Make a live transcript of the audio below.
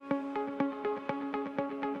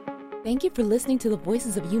Thank you for listening to the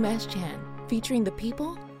Voices of UMass Chan, featuring the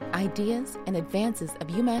people, ideas, and advances of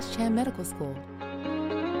UMass Chan Medical School.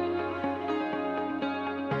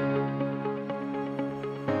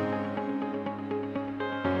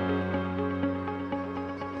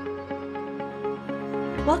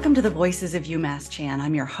 Welcome to the Voices of UMass Chan.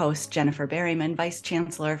 I'm your host, Jennifer Berryman, Vice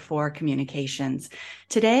Chancellor for Communications.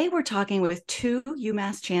 Today, we're talking with two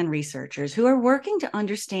UMass Chan researchers who are working to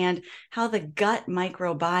understand how the gut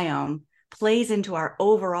microbiome plays into our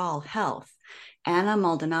overall health. Anna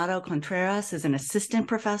Maldonado-Contreras is an assistant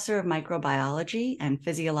professor of microbiology and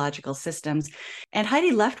physiological systems, and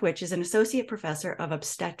Heidi Leftwich is an associate professor of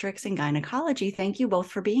obstetrics and gynecology. Thank you both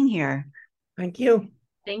for being here. Thank you.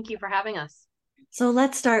 Thank you for having us. So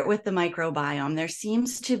let's start with the microbiome. There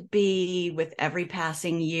seems to be, with every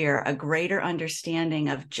passing year, a greater understanding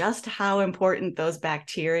of just how important those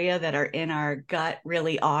bacteria that are in our gut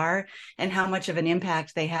really are and how much of an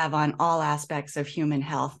impact they have on all aspects of human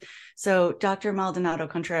health. So Dr.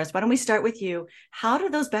 Maldonado-Contreras, why don't we start with you? How do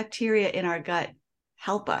those bacteria in our gut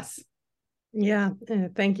help us? Yeah,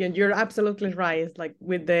 thank you. You're absolutely right. It's like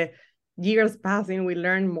with the years passing, we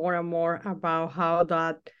learn more and more about how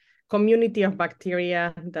that community of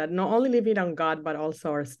bacteria that not only live in our gut, but also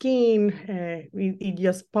our skin, it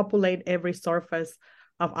just populate every surface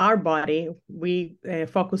of our body. We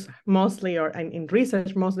focus mostly, or in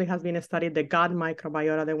research, mostly has been studied the gut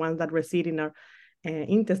microbiota, the ones that reside in our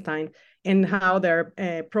intestine, and how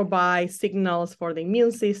they provide signals for the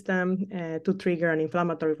immune system to trigger an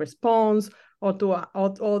inflammatory response, or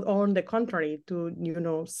on the contrary,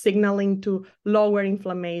 to signaling to lower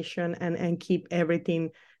inflammation and keep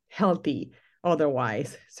everything healthy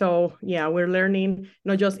otherwise. So yeah, we're learning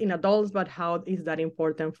not just in adults, but how is that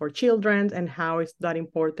important for children and how is that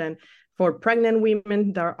important for pregnant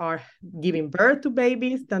women that are giving birth to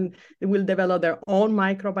babies. Then they will develop their own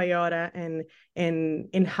microbiota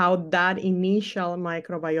and how that initial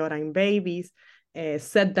microbiota in babies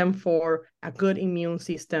set them for a good immune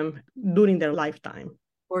system during their lifetime.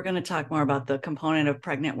 We're going to talk more about the component of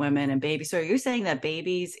pregnant women and babies. So are you saying that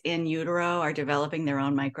babies in utero are developing their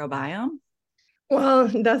own microbiome? Well,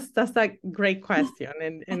 that's a great question.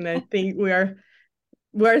 And I think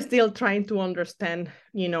we're still trying to understand,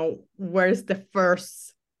 where's the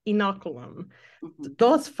first inoculum. Mm-hmm.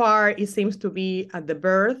 Thus far, it seems to be at the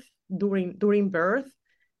birth, during birth.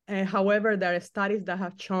 However, there are studies that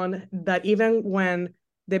have shown that even when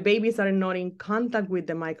the babies are not in contact with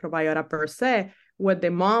the microbiota per se, what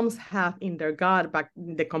the moms have in their gut,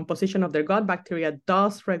 the composition of their gut bacteria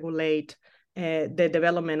does regulate the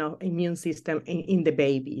development of immune system in the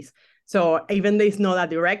babies. So even though it's not a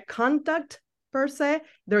direct contact per se,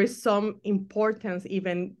 there is some importance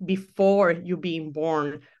even before you being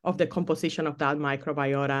born of the composition of that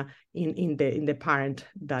microbiota in the parent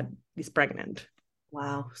that is pregnant.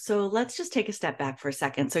 Wow. So let's just take a step back for a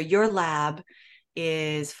second. So your lab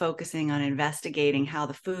is focusing on investigating how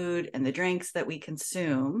the food and the drinks that we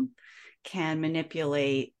consume can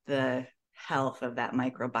manipulate the health of that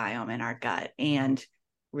microbiome in our gut and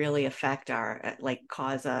really affect our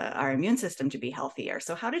immune system to be healthier.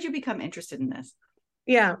 So how did you become interested in this?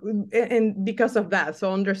 Yeah, and because of that,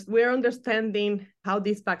 so we're understanding how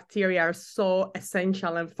these bacteria are so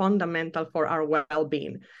essential and fundamental for our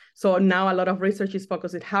well-being. So now a lot of research is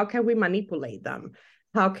focused on how can we manipulate them?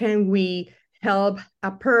 How can we help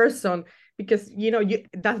a person? Because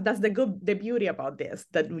that's the beauty about this,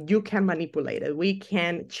 that you can manipulate it. We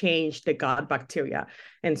can change the gut bacteria,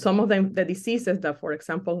 and some of them, the diseases that, for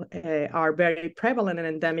example, are very prevalent and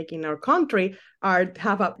endemic in our country,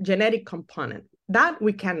 have a genetic component that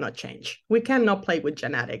we cannot change. We cannot play with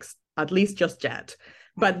genetics, at least just yet.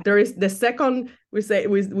 But there is the second, we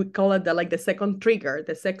call it the second trigger,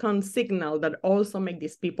 the second signal that also make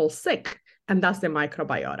these people sick, and that's the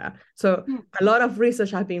microbiota. So a lot of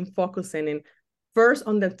research has been focusing in first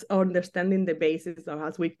on understanding the basis of,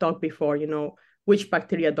 as we talked before, which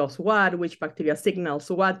bacteria does what, which bacteria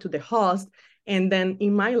signals what to the host. And then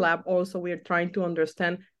in my lab also, we're trying to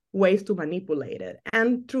understand ways to manipulate it.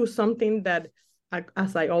 And through something that,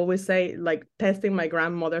 as I always say, like testing my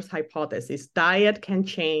grandmother's hypothesis, diet can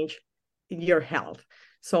change your health.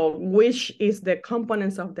 So which is the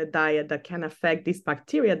components of the diet that can affect these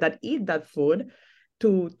bacteria that eat that food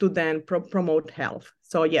to then promote health?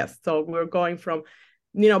 So yes, so we're going from,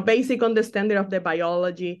 basic understanding of the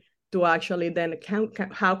biology to actually then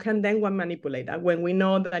how can then one manipulate that when we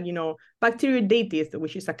know that, Bacteroidetes,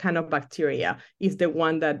 which is a kind of bacteria, is the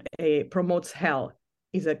one that promotes health.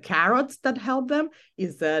 Is it carrots that help them?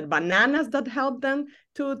 Is it bananas that help them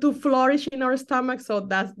to flourish in our stomach? So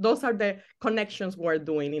those are the connections we're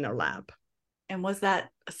doing in our lab. And was that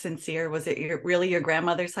sincere? Was it really your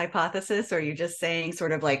grandmother's hypothesis, or are you just saying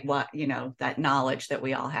sort of like what, that knowledge that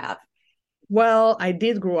we all have? Well, I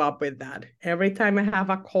did grow up with that. Every time I have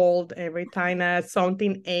a cold, every time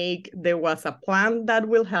something ache, there was a plant that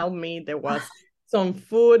will help me. There was some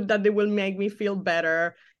food that will make me feel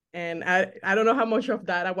better. And I don't know how much of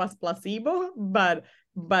that I was placebo, but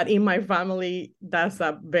in my family, that's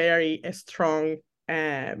a very strong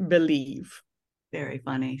belief. Very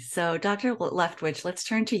funny. So Dr. Leftwich, let's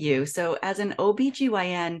turn to you. So as an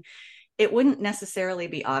OBGYN, it wouldn't necessarily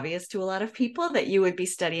be obvious to a lot of people that you would be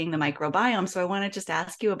studying the microbiome. So I want to just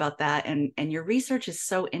ask you about that. And your research is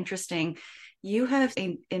so interesting. You have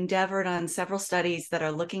endeavored on several studies that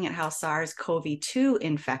are looking at how SARS-CoV-2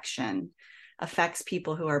 infection affects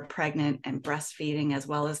people who are pregnant and breastfeeding, as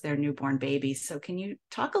well as their newborn babies. So can you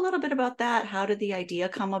talk a little bit about that? How did the idea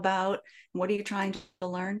come about? What are you trying to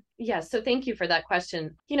learn? Yes, so thank you for that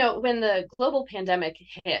question. When the global pandemic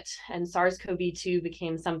hit and SARS-CoV-2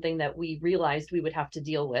 became something that we realized we would have to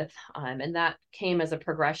deal with, and that came as a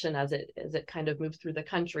progression as it kind of moved through the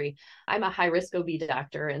country. I'm a high-risk OB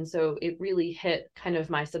doctor, and so it really hit kind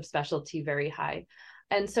of my subspecialty very high.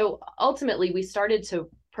 And so ultimately, we started to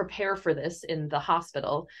prepare for this in the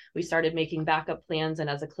hospital. We started making backup plans, and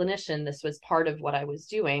as a clinician, this was part of what I was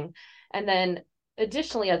doing. And then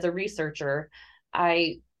additionally, as a researcher,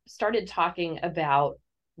 I started talking about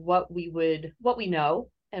what we know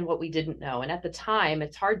and what we didn't know. And at the time,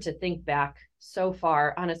 it's hard to think back so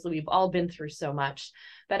far. Honestly, we've all been through so much.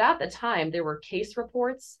 But at the time, there were case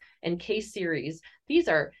reports and case series. These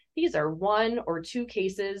are one or two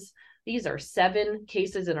cases. These are 7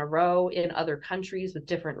 cases in a row in other countries with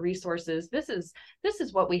different resources. This is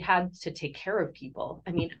what we had to take care of people.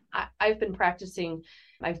 I mean, I've been practicing.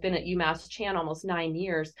 I've been at UMass Chan almost 9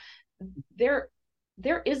 years. There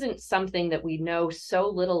isn't something that we know so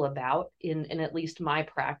little about in at least my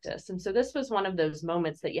practice. And so this was one of those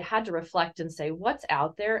moments that you had to reflect and say, what's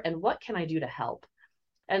out there and what can I do to help?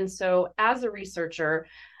 And so as a researcher,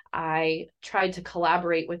 I tried to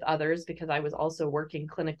collaborate with others because I was also working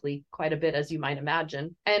clinically quite a bit, as you might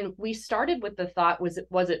imagine. And we started with the thought, was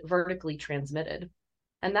it vertically transmitted?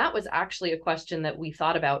 And that was actually a question that we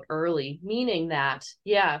thought about early, meaning that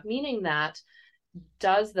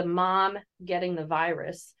does the mom getting the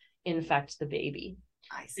virus infect the baby?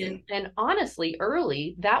 I see. And honestly,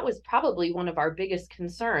 early, that was probably one of our biggest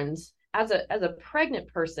concerns. As a pregnant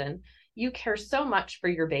person, you care so much for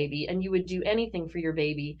your baby and you would do anything for your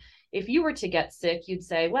baby. If you were to get sick, you'd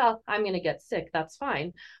say, well, I'm going to get sick. That's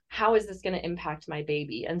fine. How is this going to impact my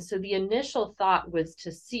baby? And so the initial thought was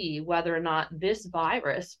to see whether or not this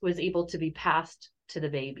virus was able to be passed to the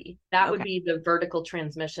baby. That would be the vertical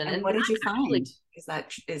transmission. And what did you find?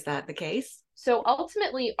 Is that the case? So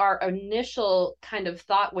ultimately, our initial kind of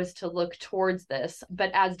thought was to look towards this.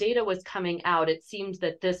 But as data was coming out, it seemed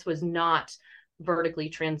that this was not vertically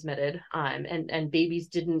transmitted, and babies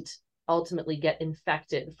didn't ultimately get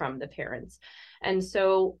infected from the parents. And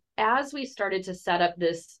so as we started to set up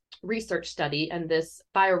this research study and this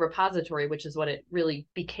biorepository, which is what it really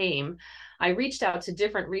became, I reached out to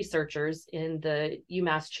different researchers in the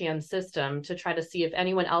UMass Chan system to try to see if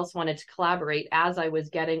anyone else wanted to collaborate as I was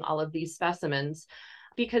getting all of these specimens,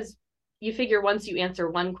 because you figure once you answer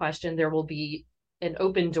one question, there will be an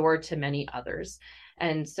open door to many others.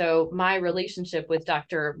 And so my relationship with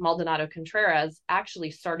Dr. Maldonado-Contreras actually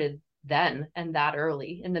started then and that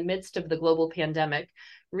early in the midst of the global pandemic,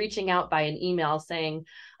 reaching out by an email saying,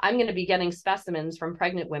 I'm going to be getting specimens from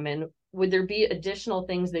pregnant women. Would there be additional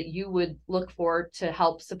things that you would look for to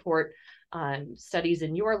help support studies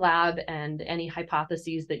in your lab and any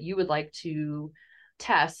hypotheses that you would like to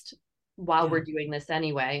test while we're doing this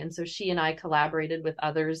anyway? And so she and I collaborated with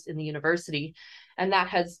others in the university, and that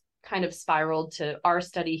has kind of spiraled to our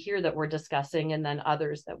study here that we're discussing, and then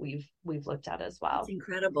others that we've looked at as well. It's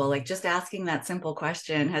incredible. Like just asking that simple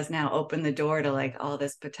question has now opened the door to like all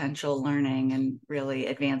this potential learning and really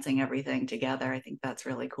advancing everything together. I think that's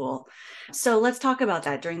really cool. So let's talk about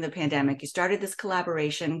that. During the pandemic, you started this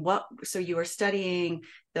collaboration. So you were studying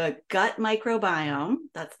the gut microbiome,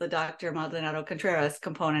 that's the Dr. Maldonado-Contreras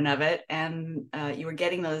component of it. And you were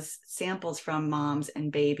getting those samples from moms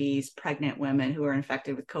and babies, pregnant women who were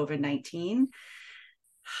infected with COVID-19.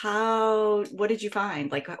 What did you find?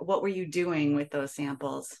 Like, what were you doing with those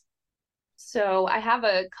samples? So I have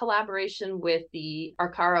a collaboration with the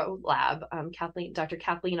Arcaro lab, Dr.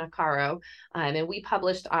 Kathleen Arcaro, and we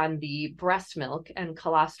published on the breast milk and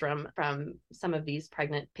colostrum from some of these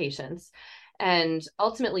pregnant patients. And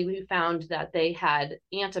ultimately, we found that they had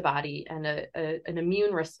antibody and an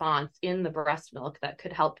immune response in the breast milk that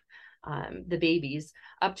could help the babies.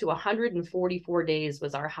 Up to 144 days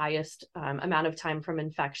was our highest amount of time from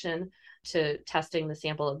infection to testing the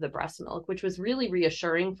sample of the breast milk, which was really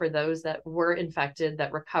reassuring for those that were infected,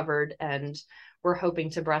 that recovered, and were hoping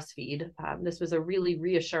to breastfeed. This was a really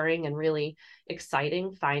reassuring and really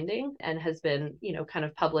exciting finding, and has been, kind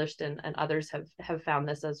of published, and others have found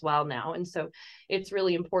this as well now. And so it's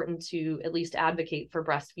really important to at least advocate for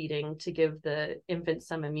breastfeeding to give the infants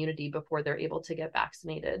some immunity before they're able to get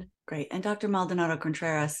vaccinated. Great. And Dr.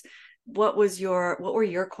 Maldonado-Contreras, what were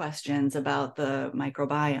your questions about the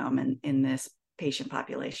microbiome in this patient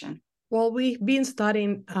population? Well, we've been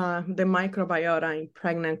studying the microbiota in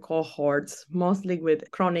pregnant cohorts, mostly with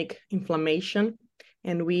chronic inflammation.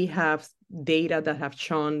 And we have data that have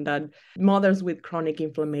shown that mothers with chronic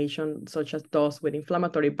inflammation, such as those with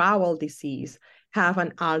inflammatory bowel disease, have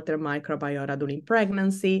an altered microbiota during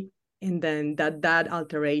pregnancy. And then that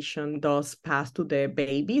alteration does pass to the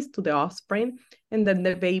babies, to the offspring. And then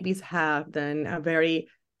the babies have then a very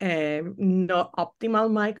not optimal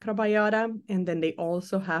microbiota. And then they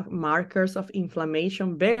also have markers of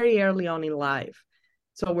inflammation very early on in life.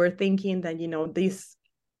 So we're thinking that, this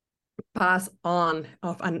pass on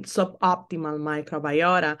of a suboptimal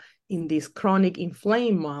microbiota in these chronic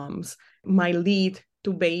inflamed moms might lead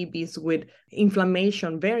to babies with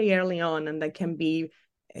inflammation very early on, and that can be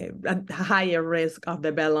at higher risk of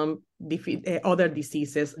developing other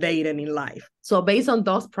diseases later in life. So based on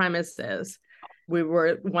those premises, we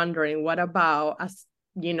were wondering, what about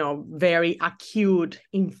very acute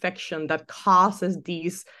infection that causes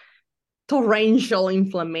these torrential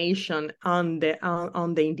inflammation on the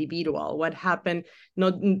individual? What happened?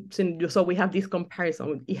 So we have this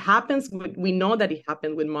comparison. It happens. We know that it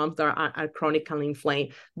happened with moms that are chronically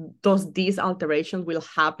inflamed. These alterations will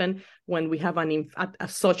happen when we have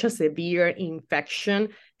such a severe infection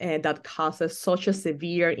that causes such a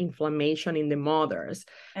severe inflammation in the mothers.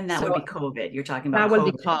 And that would be COVID. You're talking about that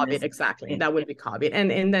would be COVID, exactly. Yeah. That would be COVID.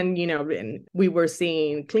 And then, we were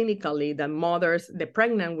seeing clinically that mothers, the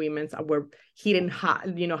pregnant women were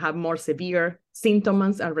have more severe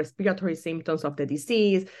symptoms and respiratory symptoms of the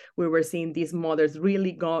disease. We were seeing these mothers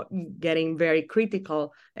really getting very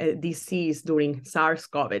critical disease during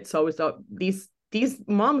SARS-CoV. So these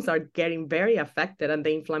moms are getting very affected, and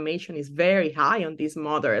the inflammation is very high on these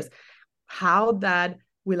mothers. How that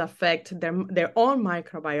will affect their own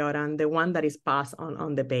microbiota and the one that is passed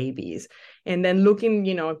on the babies. And then looking,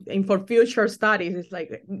 and for future studies, it's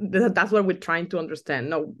like, that's what we're trying to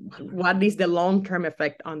understand. What is the long-term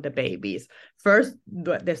effect on the babies? First,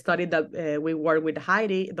 the study that we work with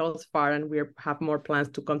Heidi thus far, and we have more plans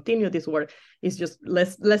to continue this work, is just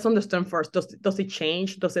let's understand first, does it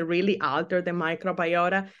change? Does it really alter the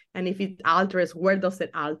microbiota? And if it alters, where does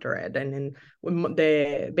it alter it? And then when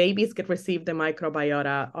the babies receive the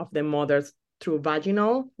microbiota of the mothers through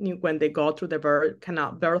vaginal, when they go through the birth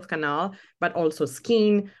canal, but also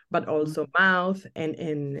skin, but also mouth, and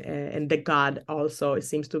the gut also. It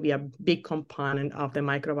seems to be a big component of the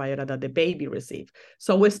microbiota that the baby receives.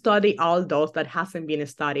 So we study all those that hasn't been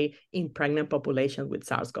studied in pregnant populations with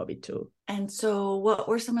SARS-CoV-2. And so what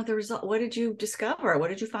were some of the results? What did you discover? What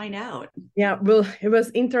did you find out? Yeah, well, it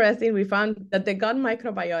was interesting. We found that the gut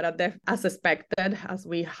microbiota, as expected, as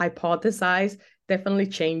we hypothesized, definitely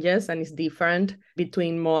changes and is different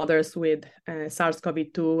between mothers with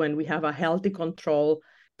SARS-CoV-2, and we have a healthy control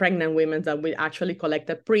pregnant women that we actually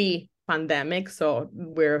collected pre-pandemic. So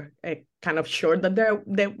we're kind of sure that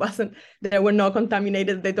they were not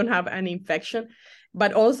contaminated. They don't have an infection.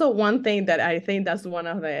 But also one thing that I think that's one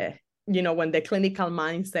of the, when the clinical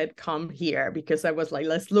mindset come here, because I was like,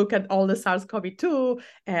 let's look at all the SARS-CoV-2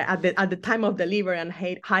 at the time of delivery, and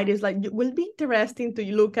Heidi is like, it will be interesting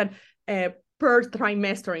to look at per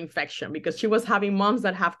trimester infection, because she was having moms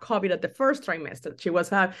that have COVID at the first trimester. She was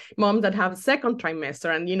having moms that have second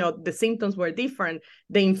trimester, and the symptoms were different.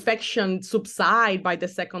 The infection subside by the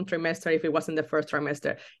second trimester if it was in the first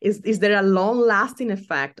trimester. Is there a long-lasting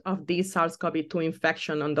effect of this SARS-CoV-2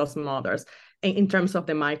 infection on those mothers in terms of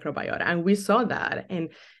the microbiota? And we saw that, and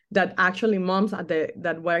that actually moms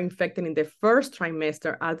that were infected in the first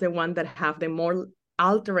trimester are the ones that have the more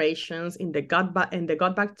alterations in the gut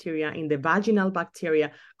bacteria, in the vaginal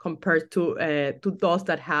bacteria, compared to those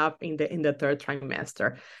that have in the third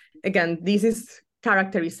trimester. Again, this is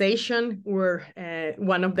characterization. Were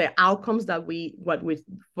one of the outcomes that we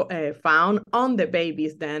found on the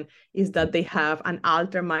babies then is that they have an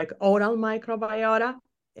altered oral microbiota,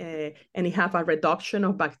 and they have a reduction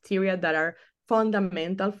of bacteria that are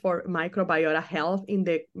fundamental for microbiota health in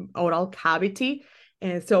the oral cavity.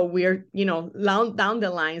 And so we're, down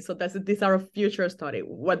the line. So these are a future study.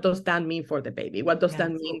 What does that mean for the baby? What does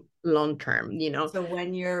that mean long term? So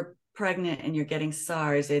when you're pregnant and you're getting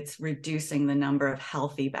SARS, it's reducing the number of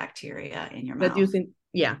healthy bacteria in your mouth. In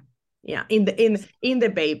the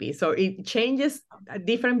baby. So it changes,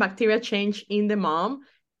 different bacteria change in the mom,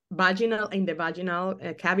 in the vaginal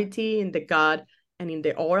cavity, in the gut, and in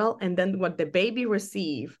the oral. And then what the baby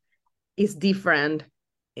receives is different,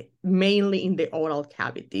 mainly in the oral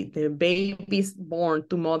cavity. The babies born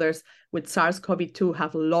to mothers with SARS-CoV-2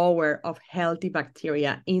 have lower of healthy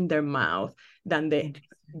bacteria in their mouth than the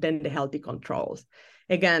healthy controls.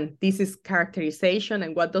 Again, this is characterization,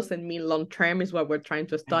 and what does it mean long-term is what we're trying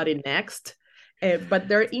to study next. But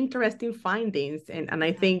there are interesting findings. And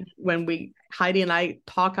I think when Heidi and I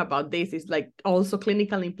talk about this, it's like also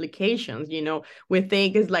clinical implications. We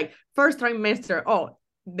think it's like first trimester,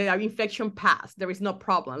 the infection passed, there is no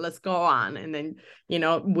problem, let's go on. And then,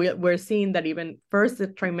 we're seeing that even first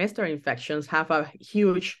trimester infections have a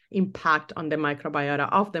huge impact on the microbiota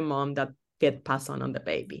of the mom that get passed on the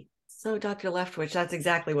baby. So Dr. Leftwich, that's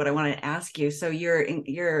exactly what I wanted to ask you. So you're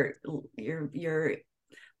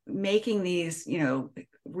making these,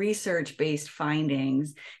 research-based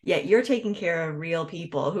findings, yet you're taking care of real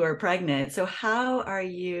people who are pregnant. So how are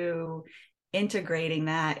you integrating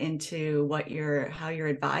that into how you're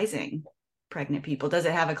advising pregnant people? Does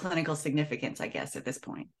it have a clinical significance, I guess, at this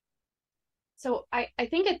point? So I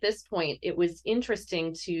think at this point, it was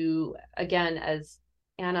interesting to, again, as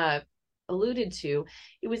Anna alluded to,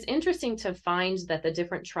 it was interesting to find that the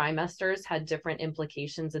different trimesters had different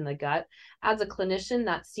implications in the gut. As a clinician,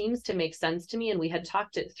 that seems to make sense to me. And we had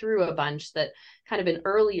talked it through a bunch that kind of an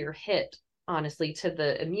earlier hit, honestly, to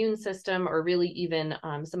the immune system, or really even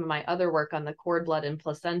some of my other work on the cord blood and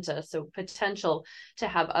placenta. So potential to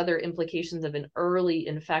have other implications of an early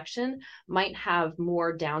infection might have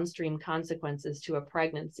more downstream consequences to a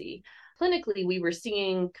pregnancy. Clinically, we were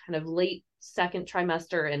seeing kind of late second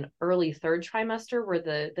trimester and early third trimester were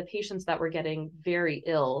the patients that were getting very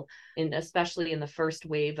ill, especially in the first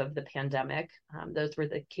wave of the pandemic. Those were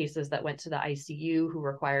the cases that went to the ICU, who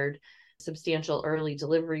required substantial early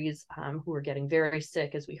deliveries, who were getting very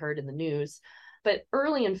sick, as we heard in the news. But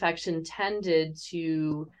early infection tended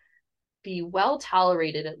to be well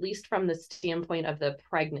tolerated, at least from the standpoint of the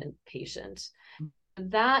pregnant patient.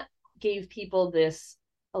 That gave people this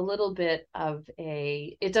a little bit of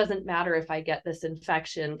it doesn't matter if I get this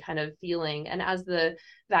infection kind of feeling. And as the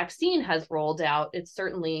vaccine has rolled out, it's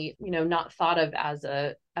certainly, not thought of as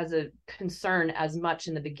a concern as much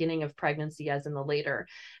in the beginning of pregnancy as in the later.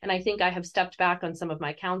 And I think I have stepped back on some of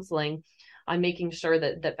my counseling on making sure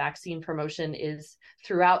that vaccine promotion is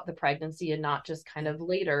throughout the pregnancy and not just kind of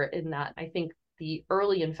later, in that I think the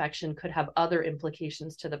early infection could have other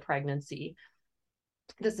implications to the pregnancy.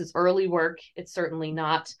 This is early work. It's certainly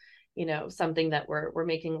not, something that we're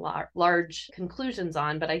making large conclusions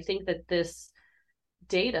on, but I think that this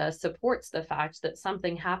data supports the fact that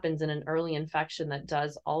something happens in an early infection that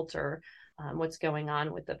does alter what's going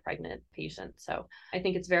on with the pregnant patient. So I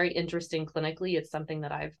think it's very interesting clinically. It's something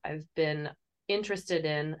that I've been interested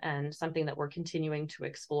in, and something that we're continuing to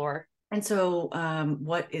explore. And so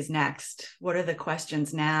what is next? What are the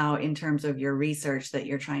questions now in terms of your research that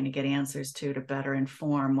you're trying to get answers to better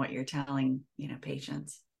inform what you're telling,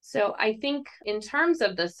 patients? So I think in terms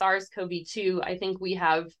of the SARS-CoV-2, I think we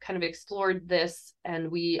have kind of explored this,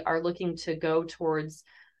 and we are looking to go towards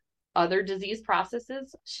other disease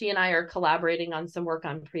processes. She and I are collaborating on some work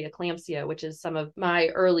on preeclampsia, which is some of my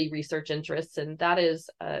early research interests. And that is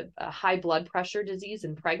a high blood pressure disease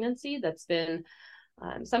in pregnancy that's been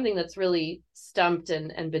something that's really stumped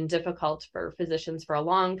and been difficult for physicians for a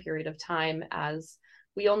long period of time, as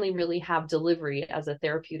we only really have delivery as a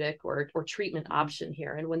therapeutic or treatment option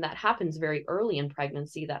here. And when that happens very early in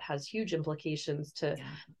pregnancy, that has huge implications to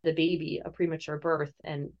the baby, a premature birth.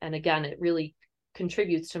 And again, it really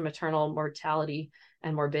contributes to maternal mortality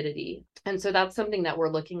and morbidity. And so that's something that we're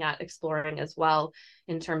looking at exploring as well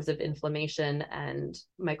in terms of inflammation and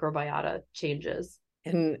microbiota changes.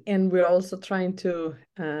 And we're also trying to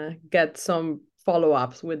get some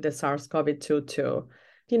follow-ups with the SARS-CoV-2 too.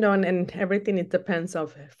 And everything, it depends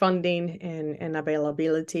of funding and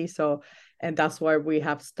availability. So, and that's where we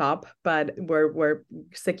have stopped, but we're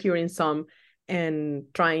securing some and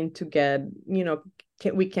trying to get,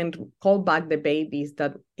 we can call back the babies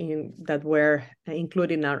that were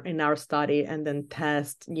included in our study, and then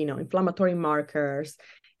test, inflammatory markers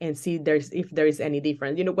and see if there is any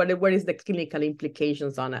difference. What is the clinical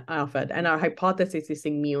implications of it? And our hypothesis is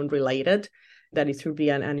immune related, that it should be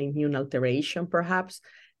an immune alteration perhaps.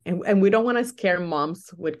 And we don't want to scare moms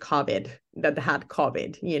with COVID that had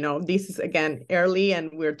COVID. This is, again, early, and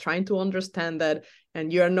we're trying to understand that,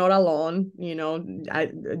 and you're not alone.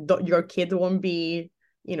 Your kid won't be,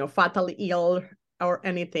 fatally ill or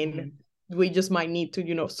anything. Mm-hmm. We just might need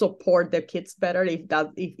to, support the kids better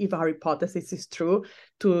if our hypothesis is true,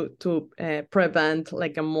 to prevent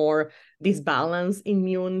like a more disbalanced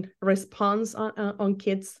immune response on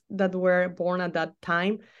kids that were born at that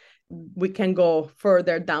time. We can go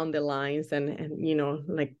further down the lines, and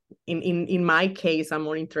like in my case, I'm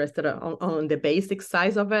more interested on the basic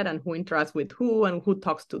size of it, and who interacts with who, and who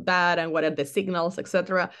talks to that, and what are the signals,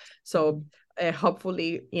 etc. So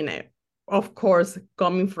hopefully, of course,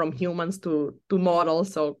 coming from humans to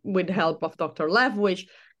models, so with the help of Dr. Leftwich,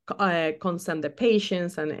 consent the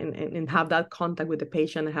patients and have that contact with the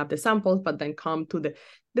patient and have the samples, but then come to the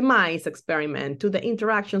mice experiment, to the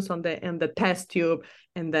interactions on the test tube,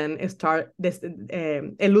 and then start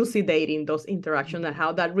elucidating those interactions and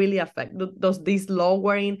how that really affect this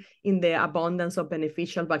lowering in the abundance of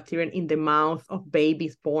beneficial bacteria in the mouth of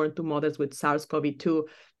babies born to mothers with SARS-CoV-2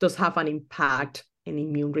 does have an impact in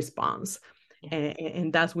immune response.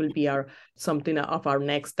 And that will be something of our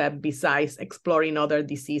next step, besides exploring other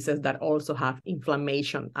diseases that also have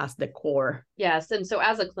inflammation as the core. Yes, and so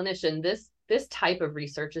as a clinician, this type of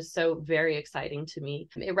research is so very exciting to me.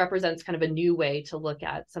 It represents kind of a new way to look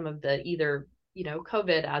at some of the either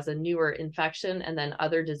COVID as a newer infection, and then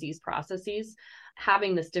other disease processes.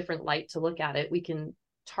 Having this different light to look at it, we can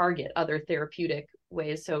target other therapeutic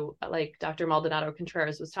ways. So like Dr.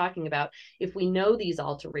 Maldonado-Contreras was talking about, if we know these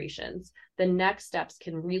alterations, the next steps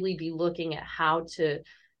can really be looking at how to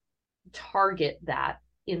target that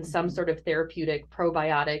in some sort of therapeutic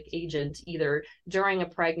probiotic agent, either during a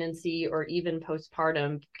pregnancy or even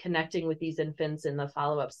postpartum, connecting with these infants in the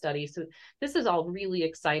follow-up study. So this is all really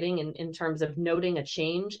exciting in terms of noting a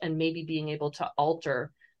change and maybe being able to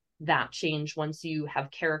alter that change once you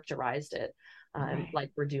have characterized it.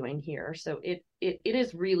 Like we're doing here. So it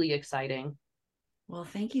is really exciting. Well,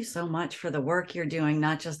 thank you so much for the work you're doing,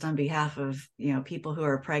 not just on behalf of, people who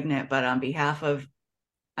are pregnant, but on behalf of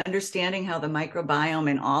understanding how the microbiome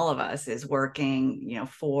in all of us is working,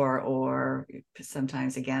 for or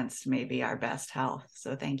sometimes against maybe our best health.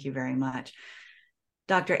 So thank you very much.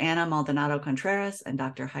 Dr. Anna Maldonado-Contreras and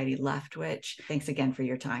Dr. Heidi Leftwich, thanks again for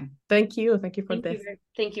your time. Thank you. Thank you for this.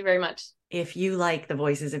 Thank you very much. If you like the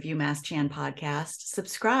Voices of UMass Chan podcast,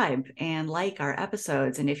 subscribe and like our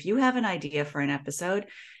episodes. And if you have an idea for an episode,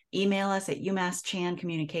 email us at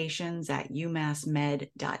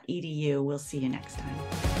umasschan@umassmed.edu. We'll see you next time.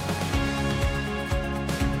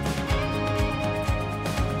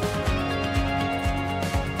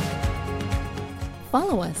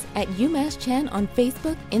 Follow us at UMass Chan on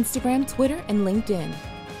Facebook, Instagram, Twitter, and LinkedIn.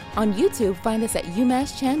 On YouTube, find us at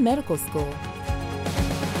UMass Chan Medical School.